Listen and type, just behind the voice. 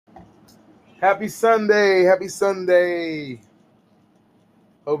Happy Sunday. Happy Sunday.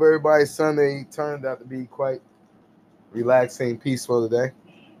 Hope everybody's Sunday turned out to be quite relaxing, peaceful today.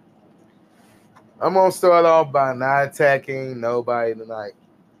 I'm going to start off by not attacking nobody tonight.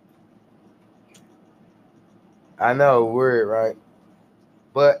 I know, weird, right?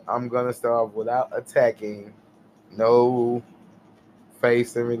 But I'm going to start off without attacking no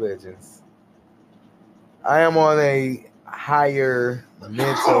faiths and religions. I am on a higher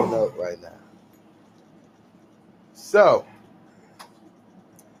mental note right now. So,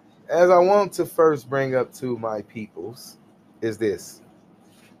 as I want to first bring up to my peoples is this.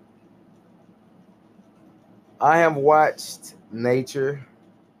 I have watched nature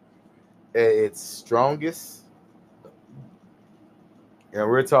at its strongest. And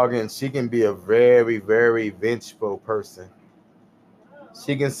we're talking, she can be a very, very vengeful person.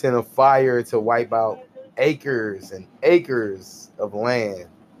 She can send a fire to wipe out acres and acres of land.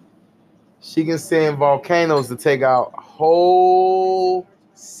 She can send volcanoes to take out whole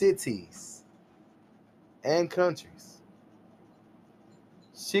cities and countries.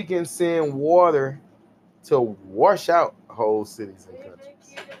 She can send water to wash out whole cities and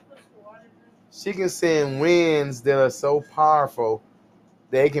countries. She can send winds that are so powerful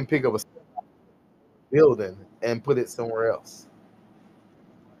they can pick up a building and put it somewhere else.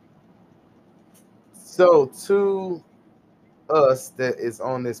 So to us that is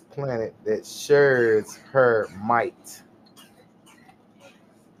on this planet that shares her might,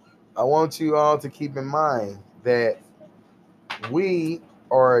 I want you all to keep in mind that we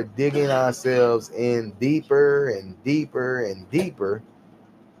are digging ourselves in deeper and deeper and deeper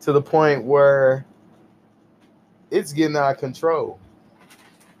to the point where it's getting out of control.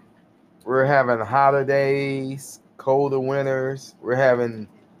 We're having hotter days, colder winters. We're having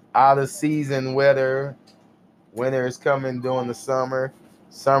out of season weather. Winter is coming during the summer.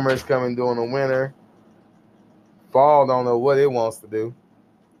 Summer is coming during the winter. Fall don't know what it wants to do.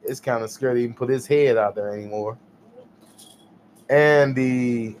 It's kind of scared to even put his head out there anymore. And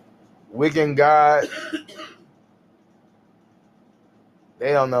the Wiccan God,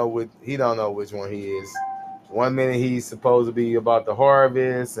 they don't know what he don't know which one he is. One minute he's supposed to be about the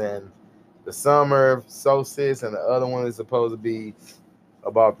harvest and the summer solstice, and the other one is supposed to be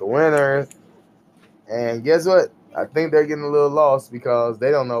about the winter. And guess what? I think they're getting a little lost because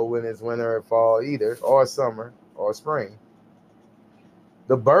they don't know when it's winter or fall either, or summer or spring.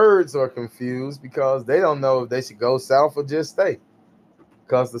 The birds are confused because they don't know if they should go south or just stay.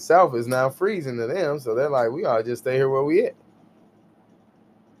 Because the south is now freezing to them, so they're like, we ought to just stay here where we at.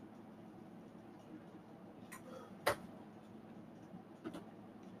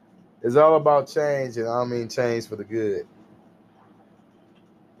 It's all about change, and I don't mean change for the good.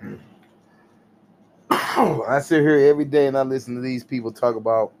 I sit here every day and I listen to these people talk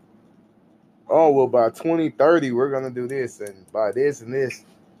about, oh, well, by 2030, we're going to do this, and by this and this.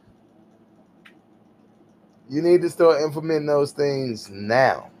 You need to start implementing those things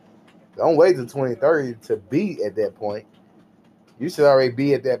now. Don't wait till 2030 to be at that point. You should already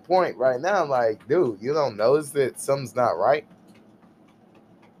be at that point right now. Like, dude, you don't notice that something's not right?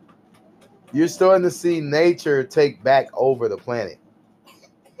 You're starting to see nature take back over the planet.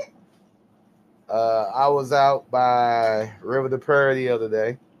 I was out by River de Prairie the other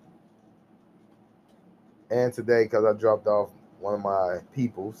day and today because I dropped off one of my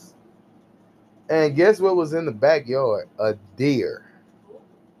peoples. And guess what was in the backyard? A deer.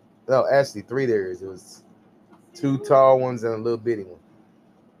 No, actually, three deers. It was two tall ones and a little bitty one.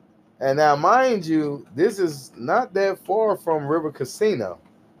 And now, mind you, this is not that far from River Casino.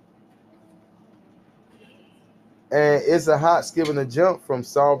 And it's a hot skip and a jump from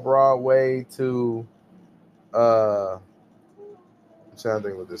South Broadway to I'm trying to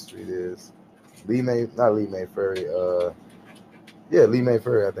think what this street is. Lee May, not Lee May Ferry. Yeah, Lee May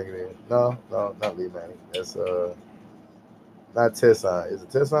Ferry, I think it is. No, not Lee May. That's not Tesson. Is it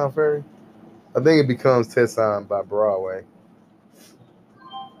Tesson Ferry? I think it becomes Tesson by Broadway.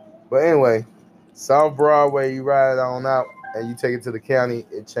 But anyway, South Broadway, you ride it on out and you take it to the county,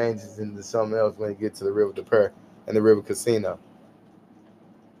 it changes into something else when you get to the River de Prairie and the River Casino.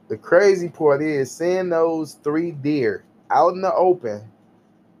 The crazy part is seeing those three deer out in the open,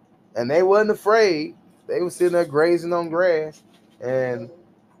 and they wasn't afraid. They was sitting there grazing on grass, and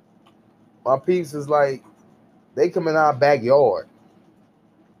my peeps is like, they come in our backyard.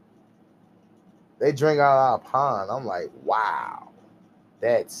 They drink out our pond. I'm like, wow,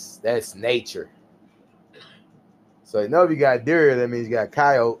 that's nature. So you know if you got deer, that means you got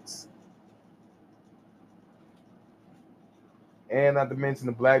coyotes. And not to mention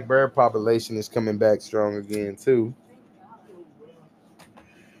the black bear population is coming back strong again too.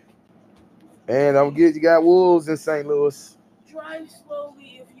 And don't forget, you got wolves in St. Louis. Drive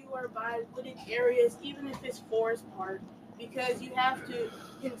slowly if you are by wooded areas, even if it's forest park, because you have to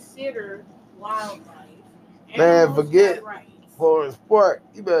consider wildlife. Man, Animals have forget rights. Forest Park.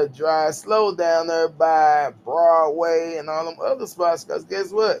 You better drive slow down there by Broadway and all them other spots. Cause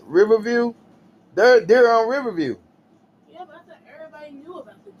guess what? Riverview, they're on Riverview. Yeah, but I thought everybody knew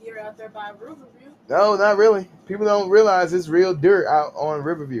about the deer out there by Riverview. No, not really. People don't realize it's real dirt out on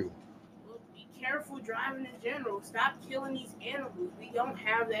Riverview. Well, be careful driving in general. Stop killing these animals. We don't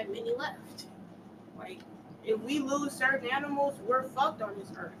have that many left. Like, if we lose certain animals, we're fucked on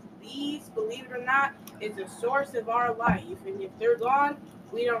this earth. Bees, believe it or not, is the source of our life. And if they're gone,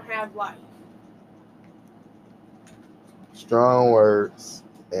 we don't have life. Strong words.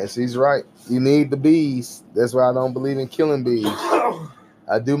 And she's right. You need the bees. That's why I don't believe in killing bees.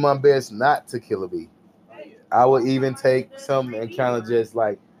 I do my best not to kill a bee. I would even take some and kind of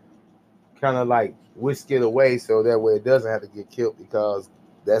like whisk it away so that way it doesn't have to get killed because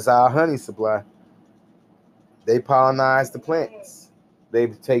that's our honey supply. They pollinize the plants. They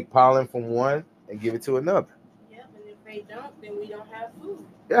take pollen from one and give it to another. Yep, and if they don't, then we don't have food.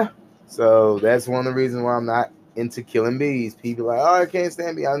 Yeah. So that's one of the reasons why I'm not into killing bees. People are like, oh, I can't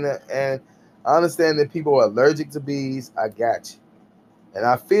stand bees. And I understand that people are allergic to bees. I got you. And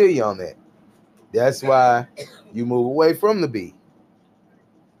I feel you on that. That's why you move away from the bee.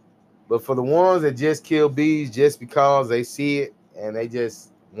 But for the ones that just kill bees just because they see it and they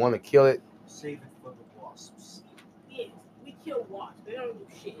just want to kill it, Save it for the wasps. Yes, we kill wasps. They don't do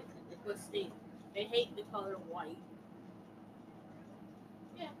shit but sting. They hate the color white.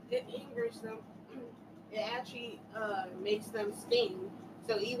 Yeah, it angers them. It actually makes them sting.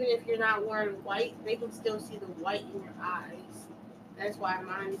 So even if you're not wearing white, they can still see the white in your eyes. That's why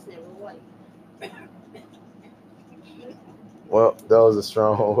mine is never white. well, those are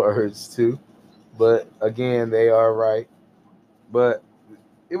strong words too. But again, they are right. But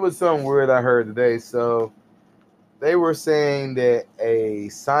it was some word I heard today. So they were saying that a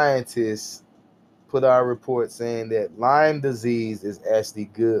scientist put out a report saying that Lyme disease is actually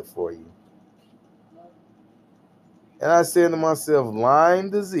good for you. And I said to myself, Lyme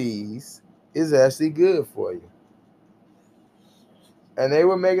disease is actually good for you. And they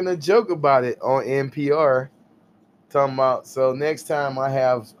were making a joke about it on NPR, talking about, so next time I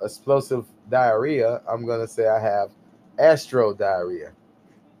have explosive diarrhea, I'm going to say I have astro diarrhea.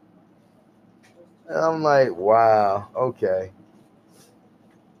 And I'm like, wow, okay.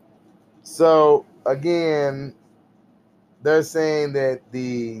 So again, they're saying that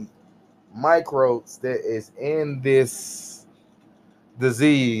the microbes that is in this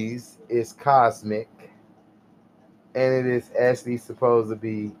disease is cosmic and it is actually supposed to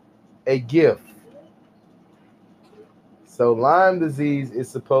be a gift. So Lyme disease is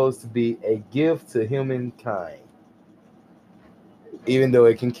supposed to be a gift to humankind, even though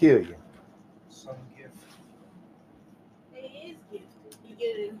it can kill you. Some gift. It is gifted. You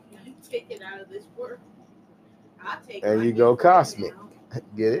get it. You take it out of this world. I'll take And my you go gift right cosmic. now.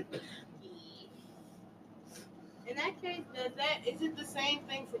 Get it? In that case, is it the same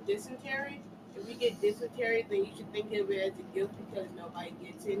thing for dysentery? If you get dysentery, then you should think of it as a gift because nobody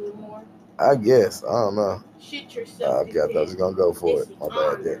gets it anymore. I guess. I don't know. Shit yourself Okay, I thought I was content. gonna go for It's it. an My bad,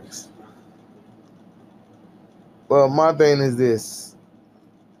 honor. Dennis. Well, my thing is this: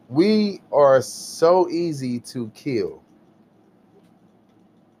 we are so easy to kill,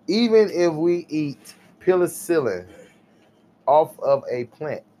 even if we eat penicillin off of a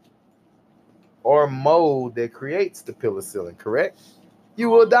plant or mold that creates the penicillin. Correct? You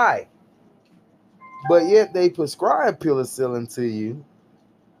will die. But yet they prescribe penicillin to you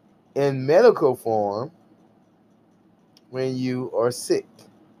in medical form when you are sick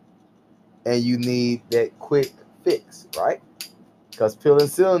and you need that quick fix, right? Because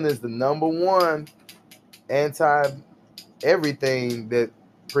penicillin is the number one anti everything that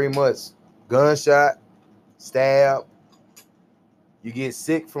pretty much gunshot, stab, you get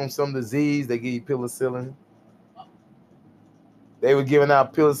sick from some disease, they give you penicillin. They were giving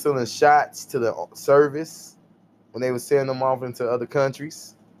out penicillin shots to the service when they were sending them off into other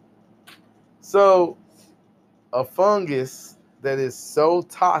countries. So a fungus that is so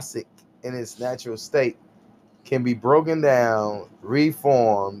toxic in its natural state can be broken down,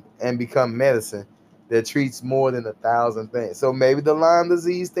 reformed, and become medicine that treats more than 1,000 things. So maybe the Lyme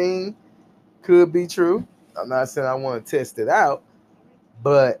disease thing could be true. I'm not saying I want to test it out,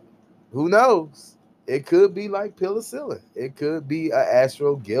 but who knows? It could be like penicillin. It could be an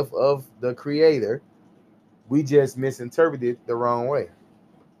astral gift of the creator. We just misinterpreted it the wrong way.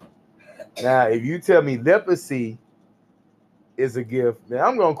 Now, if you tell me leprosy is a gift, then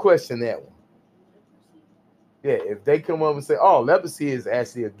I'm gonna question that one. Yeah, if they come up and say, "Oh, leprosy is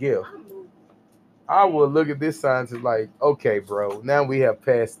actually a gift," I'm moving. I will look at this science as like, "Okay, bro, now we have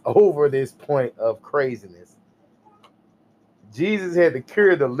passed over this point of craziness." Jesus had to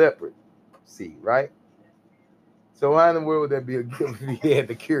cure the leprosy, right? So why in the world would that be a gift if he had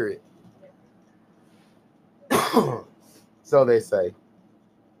to cure it? So they say.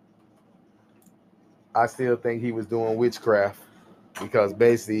 I still think he was doing witchcraft because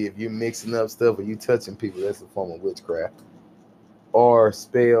basically, if you're mixing up stuff or you touching people, that's a form of witchcraft or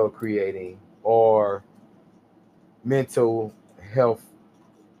spell creating or mental health,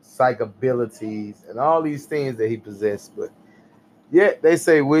 psych abilities, and all these things that he possessed. But yet they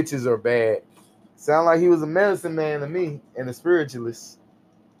say witches are bad. Sound like he was a medicine man to me and a spiritualist.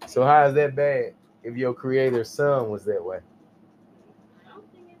 So how is that bad if your creator's son was that way? I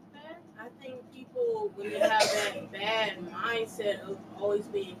don't think it's bad. I think people, when they have that bad mindset of always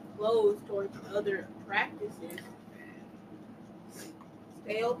being closed towards other practices,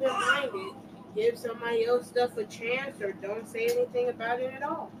 stay open minded, give somebody else stuff a chance, or don't say anything about it at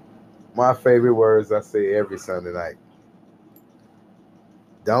all. My favorite words I say every Sunday night.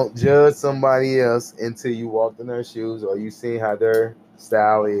 Don't judge somebody else until you walk in their shoes or you see how their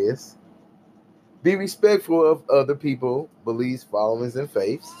style is. Be respectful of other people, beliefs, followings, and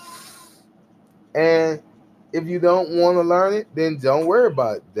faiths. And if you don't want to learn it, then don't worry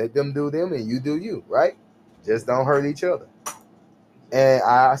about it. Let them do them and you do you, right? Just don't hurt each other. And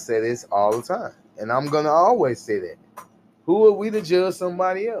I say this all the time. And I'm going to always say that. Who are we to judge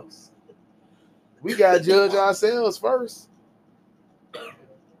somebody else? We got to judge ourselves first.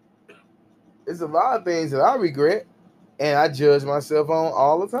 There's a lot of things that I regret and I judge myself on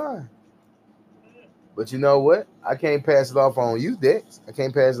all the time. But you know what? I can't pass it off on you, Dex. I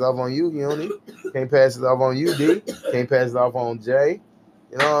can't pass it off on you, Uni. Can't pass it off on you, D. Can't pass it off on Jay.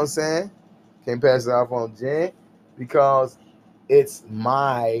 You know what I'm saying? Can't pass it off on Jen because it's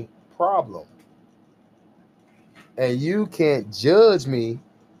my problem. And you can't judge me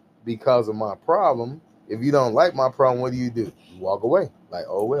because of my problem. If you don't like my problem, what do? You walk away. Like,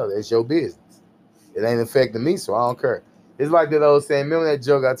 oh well, that's your business. It ain't affecting me, so I don't care. It's like that old saying. Remember that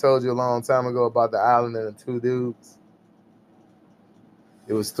joke I told you a long time ago about the island and the two dudes?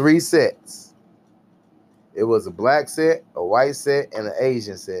 It was three sets. It was a black set, a white set, and an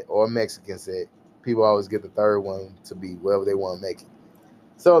Asian set or a Mexican set. People always get the third one to be wherever they want to make it.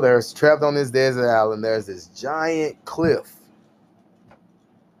 So they're trapped on this desert island. There's this giant cliff.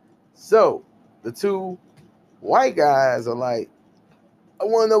 So the two white guys are like, I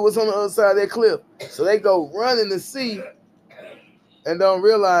want to know what's on the other side of that cliff. So they go running to see and don't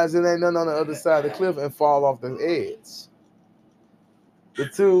realize there ain't nothing on the other side of the cliff and fall off the edge. The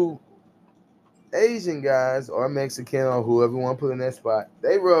two Asian guys or Mexican or whoever want to put in that spot,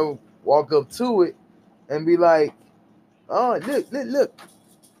 they will walk up to it and be like, oh, look,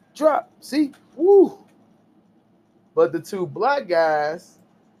 drop, see, woo. But the two black guys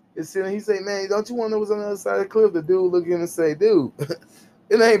is sitting, he say, man, don't you want to know what's on the other side of the cliff? The dude look at him and say, dude,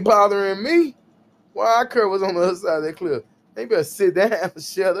 it ain't bothering me. Why I care what's on the other side of that cliff? They better sit down and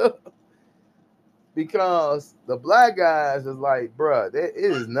shut up. Because the black guys is like, bruh, it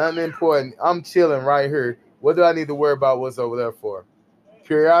is nothing important. I'm chilling right here. What do I need to worry about what's over there for?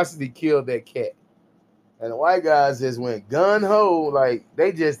 Curiosity killed that cat. And the white guys just went gun ho, like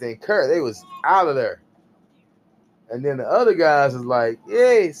they just didn't care. They was out of there. And then the other guys was like,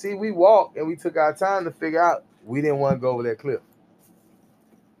 yeah, see, we walked and we took our time to figure out we didn't want to go over that cliff.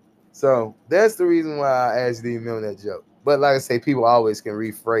 So that's the reason why I actually remember that joke. But like I say, people always can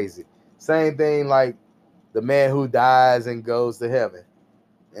rephrase it. Same thing like the man who dies and goes to heaven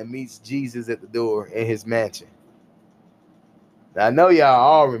and meets Jesus at the door in his mansion. Now, I know y'all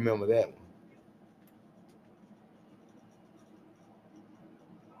all remember that one.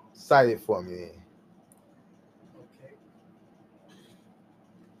 Cite it for me then. Okay.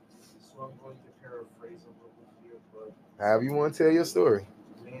 So I'm going to paraphrase a little here, but However you want to tell your story.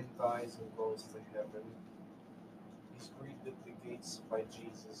 man dies and goes to heaven. He's greeted at the gates by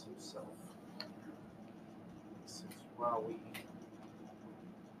Jesus himself. He says, wow,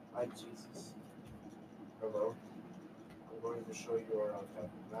 hi Jesus. Hello. I'm going to show you around heaven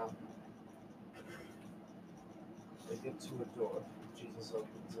now. They get to a door. Jesus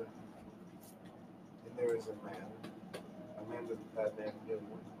opens it. And there is a man that man knew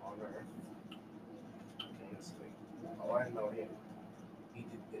on earth. And it's like, oh, I know him. He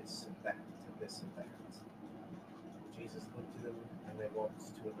did this and that and this and that. Jesus looked at him and they walked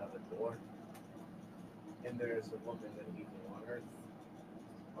to another door. And there is a woman that he knew on earth.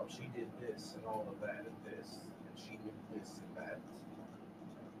 Oh, she did this and all of that and this. And she did this and that.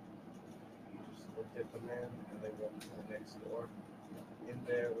 You just looked at the man, and they walked to the next door. In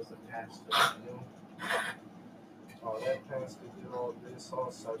there was a pastor that knew. Oh, that pastor did all this,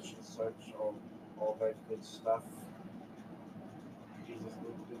 all such and such, all that good stuff. Jesus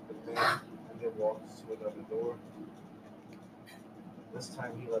looked at the man and then walked to another door. This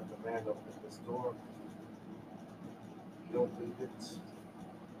time he let the man open this door. He opened it,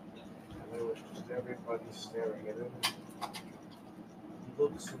 and there was just everybody staring at him. He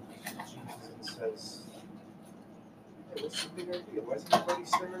looks at Jesus and says, "Hey, what's the big idea? Why is everybody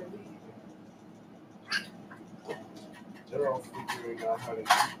staring at me?" They're all trying to figure out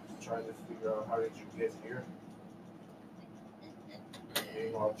how did you get here,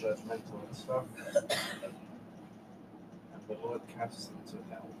 being all judgmental and stuff. And the Lord casts them to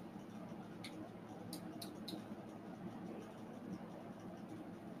hell.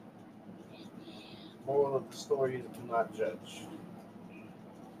 Moral of the story is do not judge.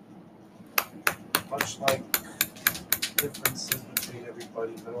 Much like differences between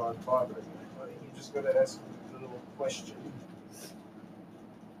everybody, they're not bothering anybody. You just gotta ask a little question.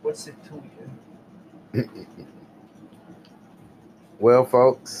 What's it to you? Well,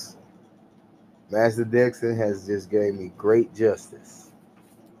 folks, Master Dixon has just gave me great justice.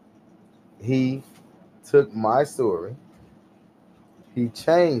 He took my story, he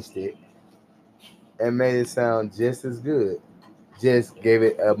changed it, and made it sound just as good. Just gave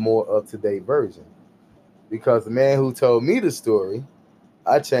it a more up-to-date version. Because the man who told me the story,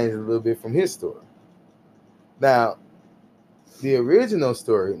 I changed a little bit from his story. Now, the original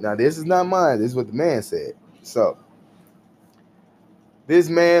story, now this is not mine, this is what the man said. So, this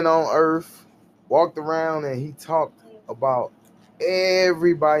man on earth walked around and he talked about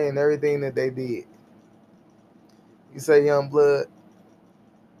everybody and everything that they did. You say, young blood,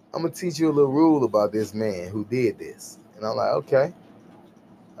 I'm going to teach you a little rule about this man who did this. And I'm like, okay.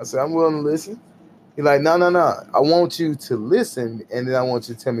 I said, I'm willing to listen. He's like, no. I want you to listen, and then I want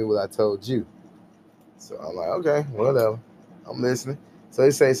you to tell me what I told you. So I'm like, okay, whatever. I'm listening. So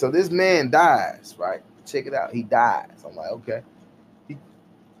he say, so this man dies, right? Check it out. He dies. I'm like, okay. He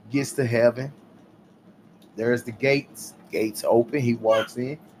gets to heaven. There's the gates. Gates open. He walks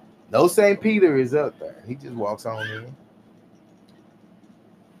in. No St. Peter is up there. He just walks on in.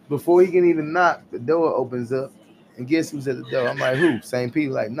 Before he can even knock, the door opens up. And guess who's at the door? I'm like, who? St.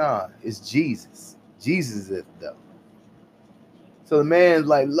 Peter? Like, nah, it's Jesus. Jesus is at the door. So the man's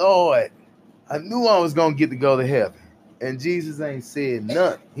like, Lord, I knew I was going to get to go to heaven. And Jesus ain't said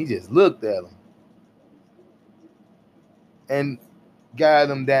nothing. He just looked at him and guided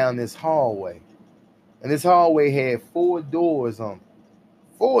him down this hallway. And this hallway had 4 doors on it.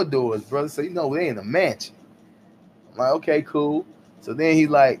 4 doors, brother. So you know they in a mansion. I'm like, okay, cool. So then he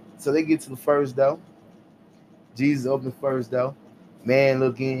like, so they get to the first door. Jesus opened the first door. Man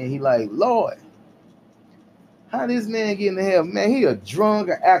look in. He like, Lord, how this man get into heaven? Man, he a drunk,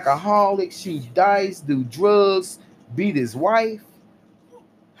 an alcoholic, shoot dice, do drugs, beat his wife.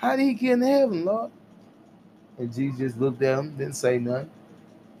 How did he get into heaven, Lord? And Jesus just looked at him, didn't say nothing.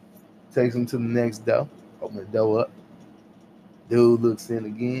 Takes him to the next door. Open the door up. Dude looks in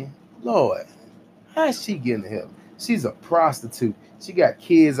again. Lord, how's she getting to heaven? She's a prostitute. She got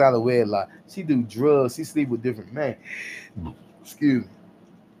kids out of wedlock. She do drugs. She sleep with different men. Excuse me.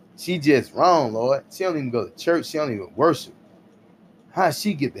 She just wrong, Lord. She don't even go to church. She don't even worship. How'd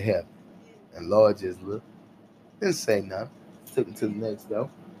she get to heaven? And Lord just looked. Didn't say nothing. Took him to the next door.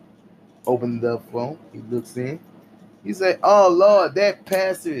 Opened the phone. He looks in. He said, oh, Lord, that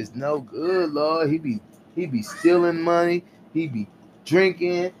pastor is no good, Lord. He be stealing money. He be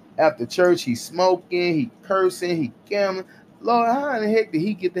drinking. After church, he smoking. He cursing. He gambling. Lord, how in the heck did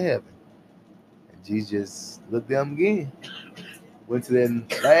he get to heaven? And Jesus just looked at him again. Went to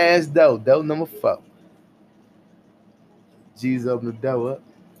that last door number 4. Jesus opened the door up.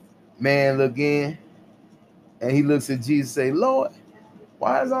 Man look in. And he looks at Jesus and say, Lord,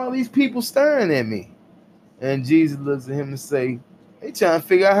 why is all these people staring at me? And Jesus looks at him and say, they trying to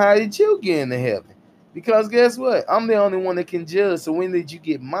figure out how did you get into heaven? Because guess what? I'm the only one that can judge. So when did you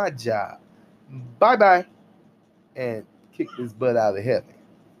get my job? Bye-bye. And kicked his butt out of heaven.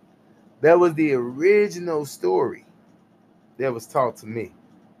 That was the original story that was taught to me.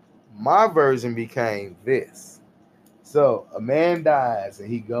 My version became this. So a man dies and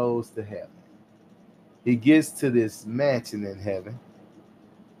he goes to heaven. He gets to this mansion in heaven.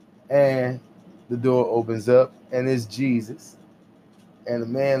 And the door opens up and it's Jesus. And the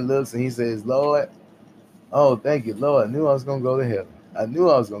man looks and he says, Lord, oh, thank you, Lord. I knew I was going to go to heaven. I knew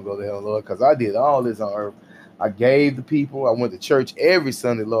I was going to go to heaven, Lord, because I did all this on earth. I gave the people. I went to church every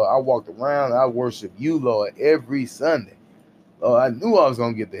Sunday, Lord. I walked around. I worshiped you, Lord, every Sunday. Lord, I knew I was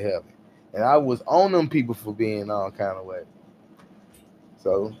going to get to heaven. And I was on them people for being all kind of way.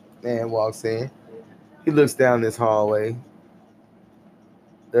 So, man walks in. He looks down this hallway.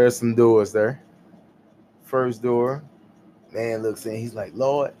 There's some doors there. First door, man looks in. He's like,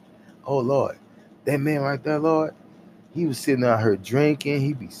 Lord, oh Lord, that man right there, Lord, he was sitting out here drinking.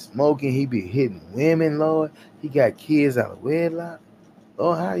 He be smoking. He be hitting women, Lord. He got kids out of wedlock.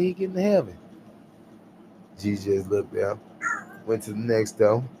 Lord, how he getting to heaven? Jesus just looked down, went to the next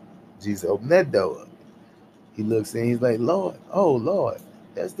door. Jesus opened that door up. He looks in. He's like, Lord, oh Lord,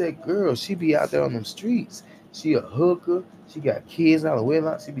 that's that girl. She be out there on them streets. She a hooker. She got kids out of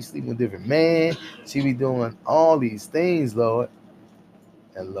wedlock. She be sleeping with different men. She be doing all these things, Lord.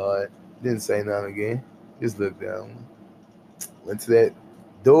 And Lord didn't say nothing again. Just looked down. Went to that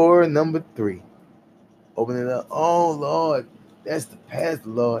door number 3. Open it up. Oh Lord, that's the pastor,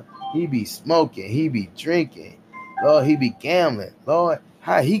 Lord. He be smoking. He be drinking. Lord, he be gambling. Lord,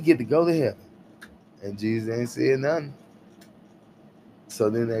 how he get to go to heaven? And Jesus ain't said nothing. So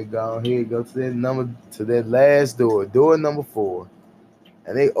then they go ahead, go to that last door number 4.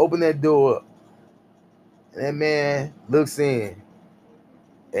 And they open that door up. And that man looks in.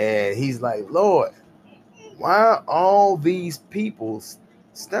 And he's like, Lord, why are all these people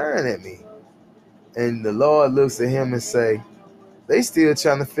staring at me? And the Lord looks at him and say, they still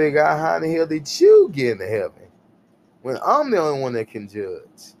trying to figure out how the hell did you get into heaven when I'm the only one that can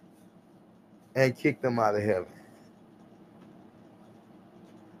judge, and kick them out of heaven.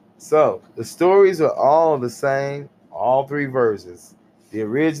 So the stories are all the same, all 3 versions, the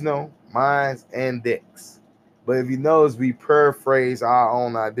original, mine, and Dick's. But if you notice, we paraphrase our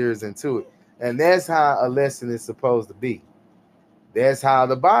own ideas into it. And that's how a lesson is supposed to be. That's how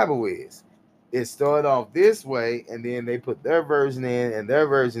the Bible is. It started off this way, and then they put their version in and their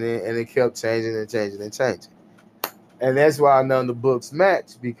version in, and it kept changing and changing and changing. And that's why none of the books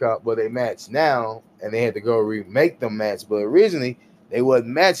match, because they match now, and they had to go remake them match. But originally, they wasn't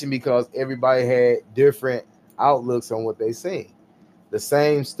matching because everybody had different outlooks on what they seen. The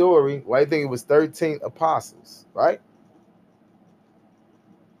same story. Why do you think it was 13 apostles, right?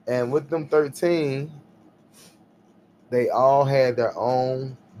 And with them 13, they all had their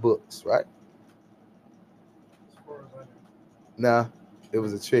own books, right? Nah, it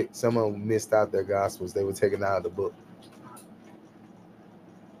was a trick. Some of them missed out their gospels. They were taken out of the book.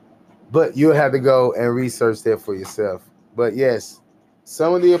 But you'll have to go and research that for yourself. But yes,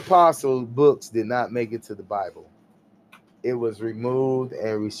 some of the apostles' books did not make it to the Bible. It was removed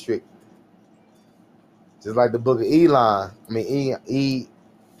and restricted. Just like the book of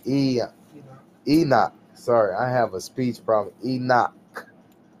Enoch. Sorry, I have a speech problem. Enoch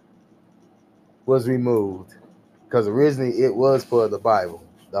was removed because originally it was for the Bible,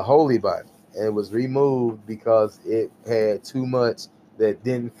 the Holy Bible. And it was removed because it had too much that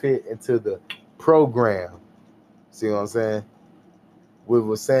didn't fit into the program. See what I'm saying? We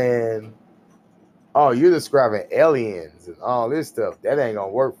were saying, oh, you're describing aliens and all this stuff. That ain't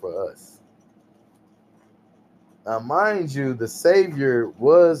gonna work for us. Now, mind you, the Savior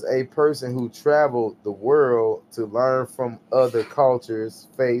was a person who traveled the world to learn from other cultures,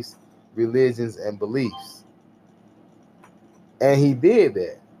 faiths, religions, and beliefs. And he did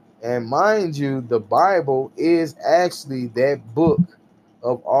that. And mind you, the Bible is actually that book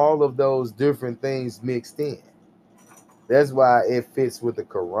of all of those different things mixed in. That's why it fits with the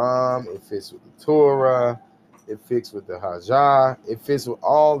Quran, it fits with the Torah, it fits with the Hajjah, it fits with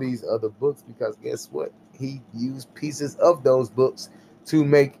all these other books, because guess what? He used pieces of those books to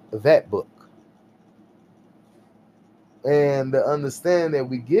make that book. And the understanding that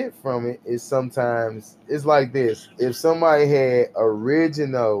we get from it is sometimes, it's like this. If somebody had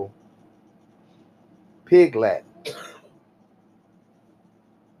original Pig Latin,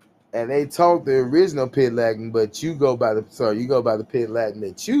 and they talk the original Pig Latin, but you go by the Pig Latin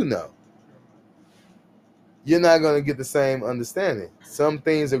that you know, you're not going to get the same understanding. Some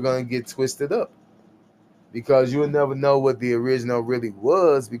things are going to get twisted up because you'll never know what the original really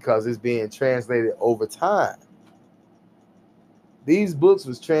was because it's being translated over time. These books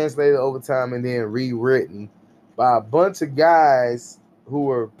was translated over time and then rewritten by a bunch of guys who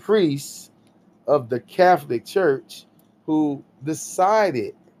were priests of the Catholic Church who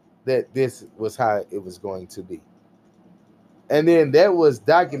decided that this was how it was going to be. And then that was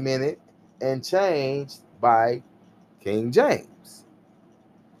documented and changed by King James.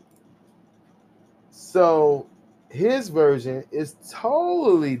 So his version is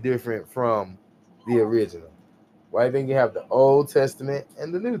totally different from the original. Why do you think you have the Old Testament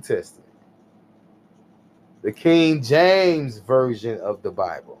and the New Testament? The King James version of the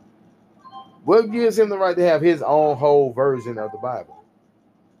Bible. What gives him the right to have his own whole version of the Bible?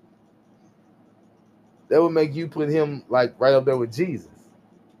 That would make you put him like right up there with Jesus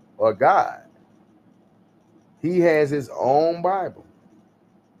or God. He has his own Bible.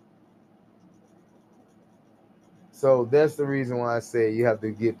 So that's the reason why I say you have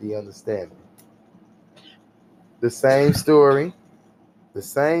to get the understanding. The same story, the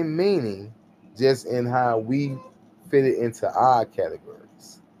same meaning, just in how we fit it into our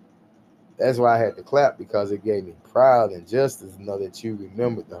categories. That's why I had to clap, because it gave me pride and justice to know that you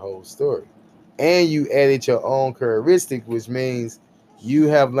remembered the whole story. And you added your own characteristic, which means you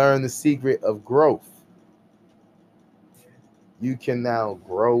have learned the secret of growth. You can now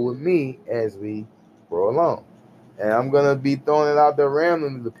grow with me as we grow along. And I'm going to be throwing it out there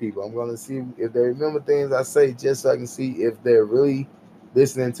randomly to people. I'm going to see if they remember things I say, just so I can see if they're really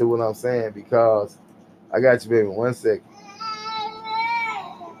listening to what I'm saying, because I got you, baby. 1 second.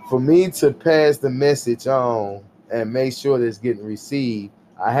 For me to pass the message on and make sure that it's getting received,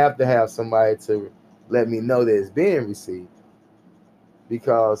 I have to have somebody to let me know that it's being received.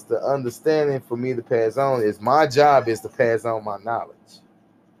 Because the understanding for me to pass on is, my job is to pass on my knowledge.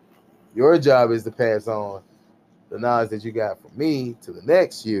 Your job is to pass on the knowledge that you got from me to the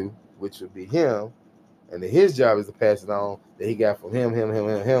next you, which would be him. And then his job is to pass it on that he got from him,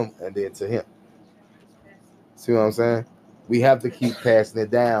 and then to him. See what I'm saying? We have to keep passing it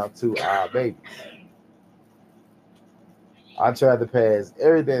down to our babies. I tried to pass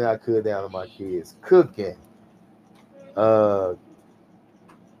everything I could down to my kids. Cooking,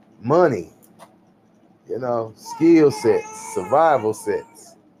 money, skill sets, survival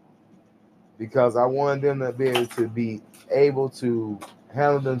sets. Because I wanted them to be able to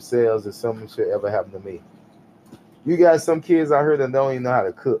handle themselves if something should ever happen to me. You got some kids out here that don't even know how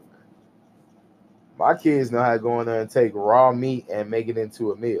to cook. My kids know how to go in there and take raw meat and make it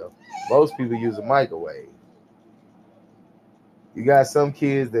into a meal. Most people use a microwave. You got some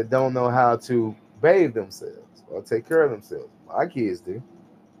kids that don't know how to bathe themselves or take care of themselves. My kids do.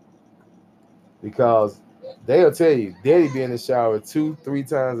 Because they'll tell you, daddy be in the shower 2-3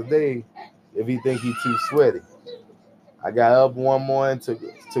 times a day if he think he too sweaty. I got up one morning, took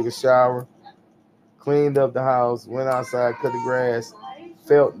a shower, cleaned up the house, went outside, cut the grass,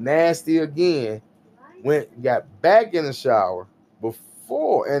 felt nasty again, got back in the shower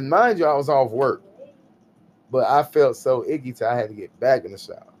before, and mind you, I was off work, but I felt so icky till I had to get back in the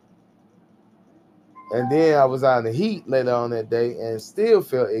shower. And then I was out in the heat later on that day and still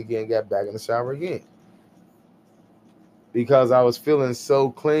felt icky and got back in the shower again. Because I was feeling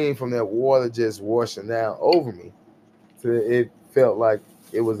so clean from that water just washing down over me. So it felt like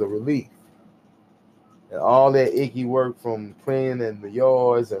it was a relief. And all that icky work from cleaning in the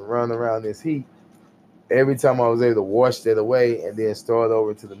yards and running around this heat, every time I was able to wash that away and then start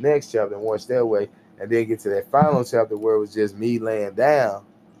over to the next chapter and wash that away, and then get to that final chapter where it was just me laying down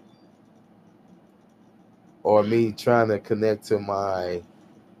or me trying to connect to my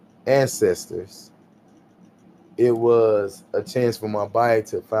ancestors, it was a chance for my body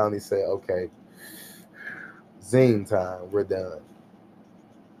to finally say, okay, zing time, we're done.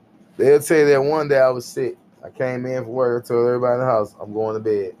 They'll tell you that one day I was sick. I came in from work, I told everybody in the house, I'm going to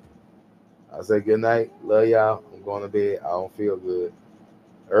bed. I said, good night, love y'all, I'm going to bed, I don't feel good.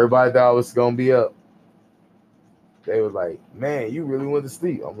 Everybody thought I was going to be up. They was like, man, you really went to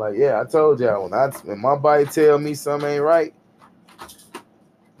sleep. I'm like, yeah, I told y'all, when my body tell me something ain't right,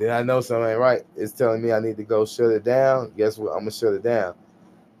 then I know something ain't right. It's telling me I need to go shut it down. Guess what? I'm going to shut it down.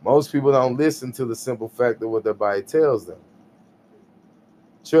 Most people don't listen to the simple fact of what their body tells them.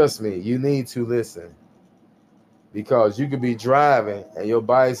 Trust me, you need to listen. Because you could be driving and your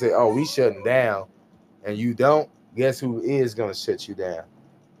body say, oh, we shutting down, and you don't. Guess who is going to shut you down?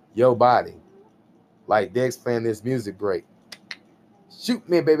 Your body. Like Dex playing this music break. Shoot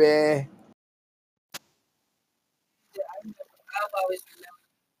me, baby. I've always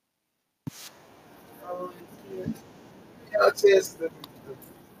remembered.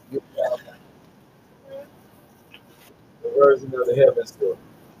 The version of the heaven story.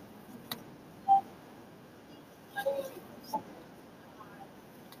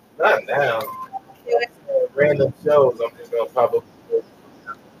 Not now. Random shows, I'm just gonna pop up.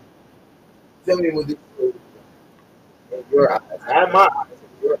 Tell me what this is in your eyes. Not my eyes.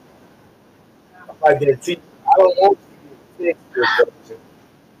 In your eyes. I'm like that teacher. I don't want you to fix your version.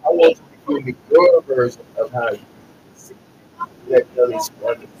 I want you to give me your version of how you see. Let others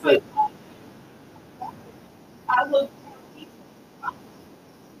understand. I look.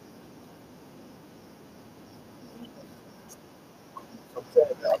 I'm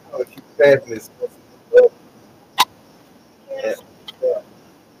saying that I'm gonna keep passing this. And,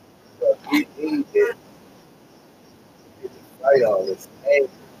 we need it to fight all this anger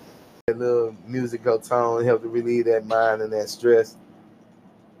little musical tone help to relieve that mind and that stress.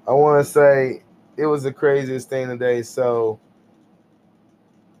 I want to say it was the craziest thing today. So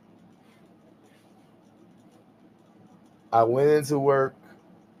I went into work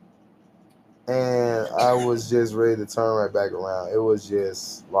and I was just ready to turn right back around. It was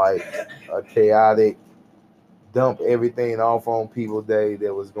just like a chaotic dump everything off on people day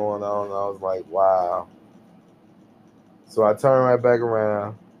that was going on. And I was like, wow. So I turned right back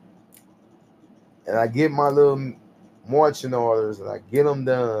around and I get my little marching orders and I get them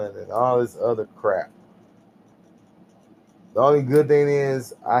done and all this other crap. The only good thing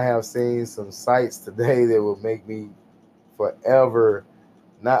is I have seen some sights today that will make me forever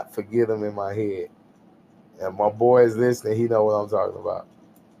not forget them in my head. And my boy is listening. He know what I'm talking about.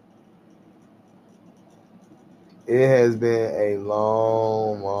 It has been a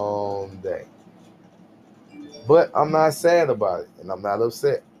long, long day. But I'm not sad about it, and I'm not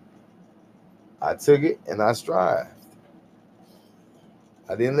upset. I took it, and I strived.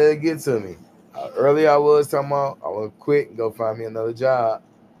 I didn't let it get to me. Earlier, I was talking about I want to quit and go find me another job.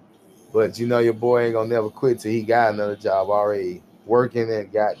 But you know your boy ain't going to never quit till he got another job already working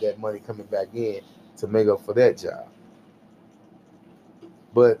and got that money coming back in to make up for that job.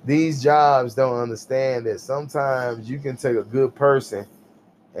 But these jobs don't understand that sometimes you can take a good person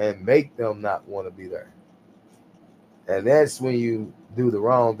and make them not want to be there. And that's when you do the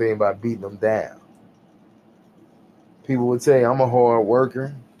wrong thing by beating them down. People would say, I'm a hard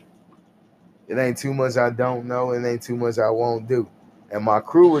worker. It ain't too much I don't know. It ain't too much I won't do. And my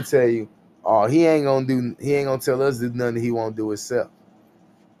crew would tell you, oh, he ain't gonna tell us to do nothing he won't do himself.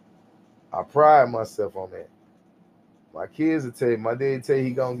 I pride myself on that. My kids will tell you, my dad tell you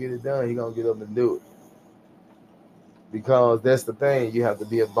he gonna get it done, he gonna get up and do it. Because that's the thing, you have to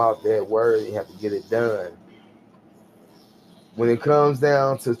be about that word, you have to get it done. When it comes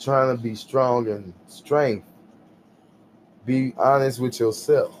down to trying to be strong and strength, be honest with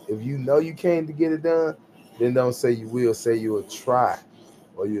yourself. If you know you came to get it done, then don't say you will, say you will try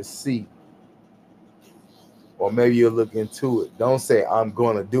or you'll see. Or maybe you'll look into it. Don't say I'm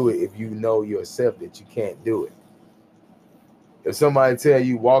gonna do it if you know yourself that you can't do it. If somebody tell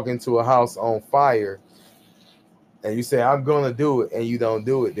you walk into a house on fire and you say I'm gonna do it and you don't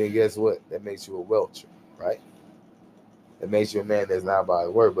do it, then guess what? That makes you a welcher, right? That makes you a man that's not about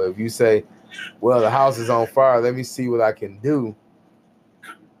the word. But if you say, well, the house is on fire, let me see what I can do,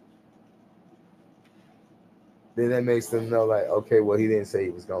 then that makes them know, like, okay, well, he didn't say he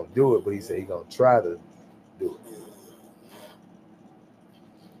was gonna do it, but he said he's gonna try to do it.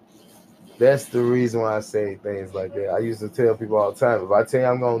 That's the reason why I say things like that. I used to tell people all the time, if I tell you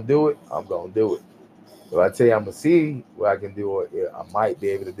I'm gonna do it, I'm gonna do it. If I tell you I'm gonna see what I can do, or I might be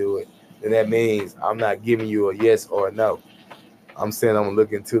able to do it, then that means I'm not giving you a yes or a no. I'm saying I'm gonna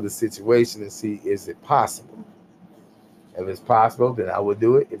look into the situation and see, is it possible? If it's possible, then I will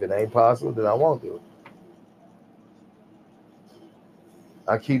do it. If it ain't possible, then I won't do it.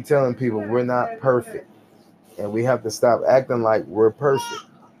 I keep telling people we're not perfect, and we have to stop acting like we're perfect.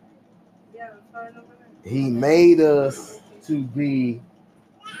 He made us to be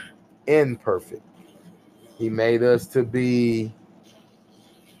imperfect. He made us to be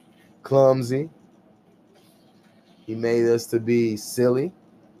clumsy. He made us to be silly.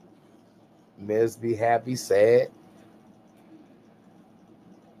 He made us to be happy, sad.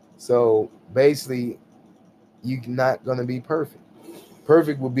 So basically, you're not going to be perfect.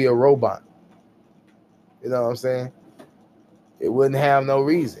 Perfect would be a robot. You know what I'm saying? It wouldn't have no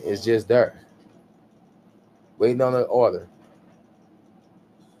reason. It's just there, waiting on an order.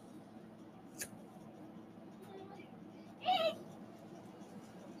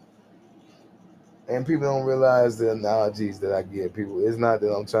 And people don't realize the analogies that I give people. It's not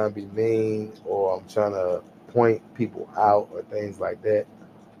that I'm trying to be mean or I'm trying to point people out or things like that.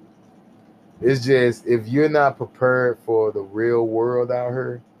 It's just, if you're not prepared for the real world out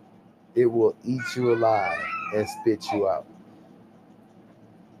here, it will eat you alive and spit you out.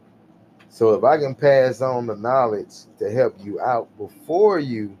 So if I can pass on the knowledge to help you out before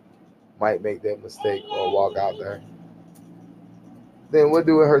you might make that mistake or walk out there, then what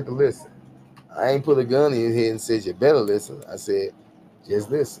do it hurt to listen? I ain't put a gun in your head and said you better listen. I said,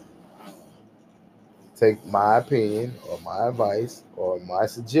 just listen. Take my opinion or my advice or my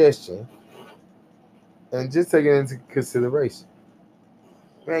suggestion and just take it into consideration.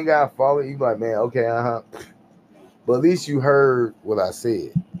 You ain't gotta follow it. You like, man, okay, But at least you heard what I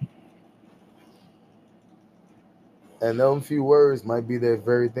said. And those few words might be that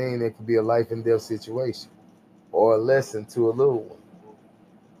very thing that could be a life and death situation or a lesson to a little one.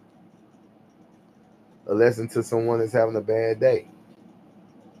 A lesson to someone that's having a bad day.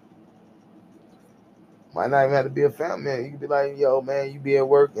 Might not even have to be a family man. You can be like, yo, man, you be at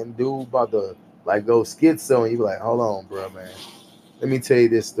work and dude about to like go schizo, and you be like, hold on, bro, man. Let me tell you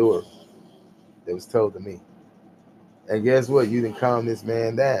this story that was told to me. And guess what? You didn't calm this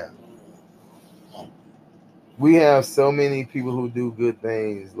man down. We have so many people who do good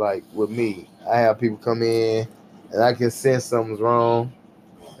things. Like with me, I have people come in and I can sense something's wrong.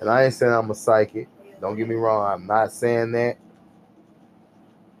 And I ain't saying I'm a psychic. Don't get me wrong. I'm not saying that.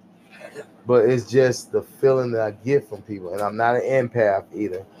 But it's just the feeling that I get from people. And I'm not an empath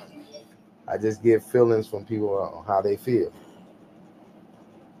either. I just get feelings from people on how they feel.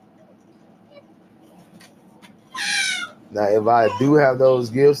 Now, if I do have those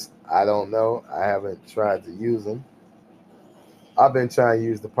gifts, I don't know. I haven't tried to use them. I've been trying to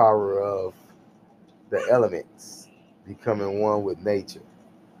use the power of the elements, becoming one with nature,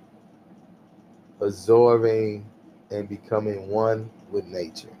 absorbing and becoming one with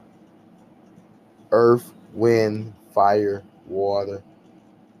nature. Earth, wind, fire, water,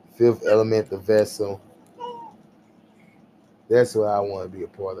 fifth element, the vessel. That's what I want to be a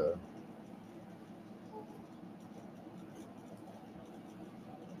part of.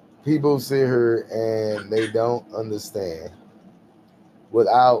 People sit here and they don't understand.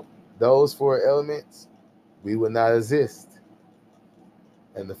 Without those four elements, we would not exist.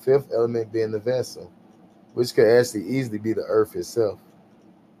 And the fifth element being the vessel, which could actually easily be the earth itself,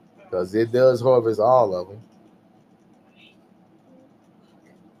 because it does harvest all of them.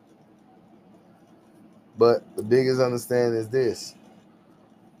 But the biggest understanding is this: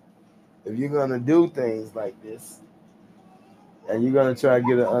 if you're gonna do things like this, and you're gonna try to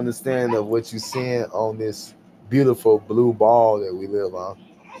get an understanding of what you're seeing on this beautiful blue ball that we live on,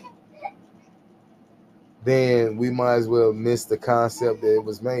 then we might as well miss the concept that it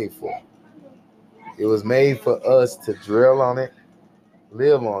was made for. It was made for us to drill on it,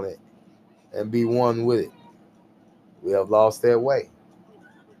 live on it, and be one with it. We have lost that way.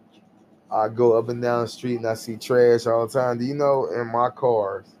 I go up and down the street and I see trash all the time. Do you know in my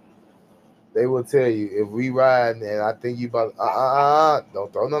cars, they will tell you if we ride and I think you about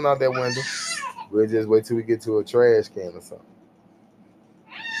don't throw nothing out that window. We'll just wait till we get to a trash can or something.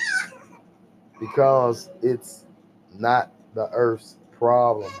 Because it's not the earth's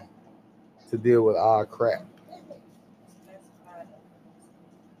problem to deal with our crap.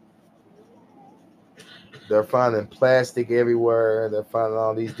 They're finding plastic everywhere. They're finding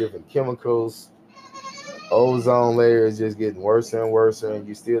all these different chemicals. Ozone layer is just getting worse and worse, and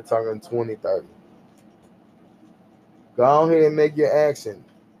you're still talking 2030. Go ahead and make your action.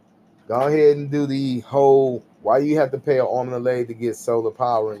 Go ahead and do the whole. Why you have to pay an arm and a leg to get solar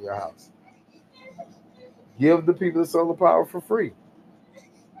power in your house? Give the people the solar power for free.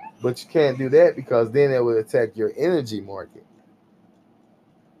 But you can't do that because then it would attack your energy market.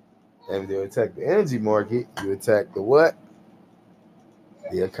 And if they attack the energy market, you attack the what?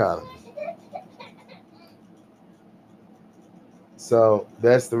 The economy. So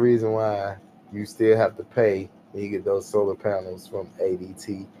that's the reason why you still have to pay when you get those solar panels from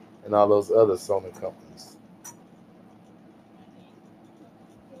ADT and all those other solar companies.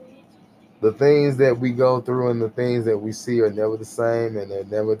 The things that we go through and the things that we see are never the same, and they're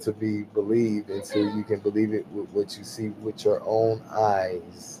never to be believed until you can believe it with what you see with your own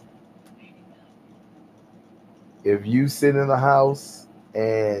eyes. If you sit in a house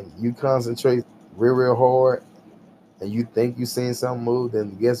and you concentrate real hard and you think you seen something move,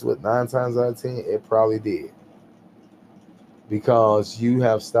 then guess what? 9 times out of 10, it probably did. Because you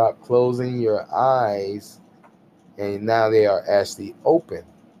have stopped closing your eyes and now they are actually open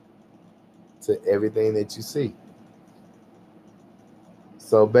to everything that you see.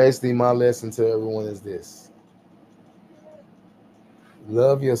 So basically, my lesson to everyone is this: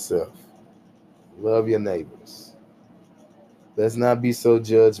 love yourself, love your neighbors. Let's not be so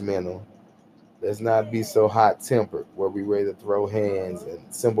judgmental. Let's not be so hot tempered where we ready to throw hands and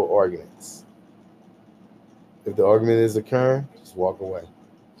simple arguments. If the argument is occurring, just walk away.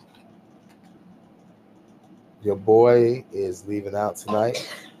 Your boy is leaving out tonight.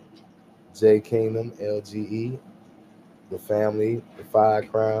 J Kingdom, LGE, the family, the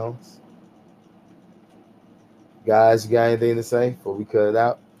Five Crowns. Guys, you got anything to say before we cut it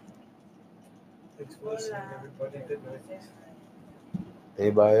out? Thanks for listening, everybody. Good night.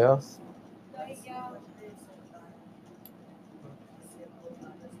 Anybody else?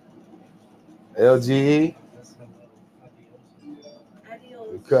 LGE,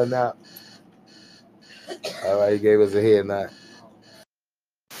 we cutting out. All right, he gave us a head nod.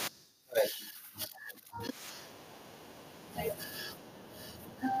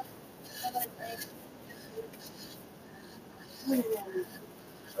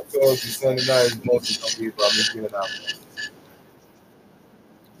 told you Sunday night is mostly gonna be about me giving out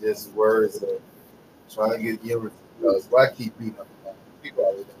just words of trying to get your because why keep beating up on people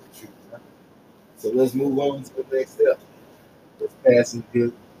already know the truth. Huh? So let's move on to the next step. Let's pass this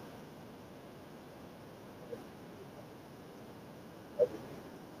good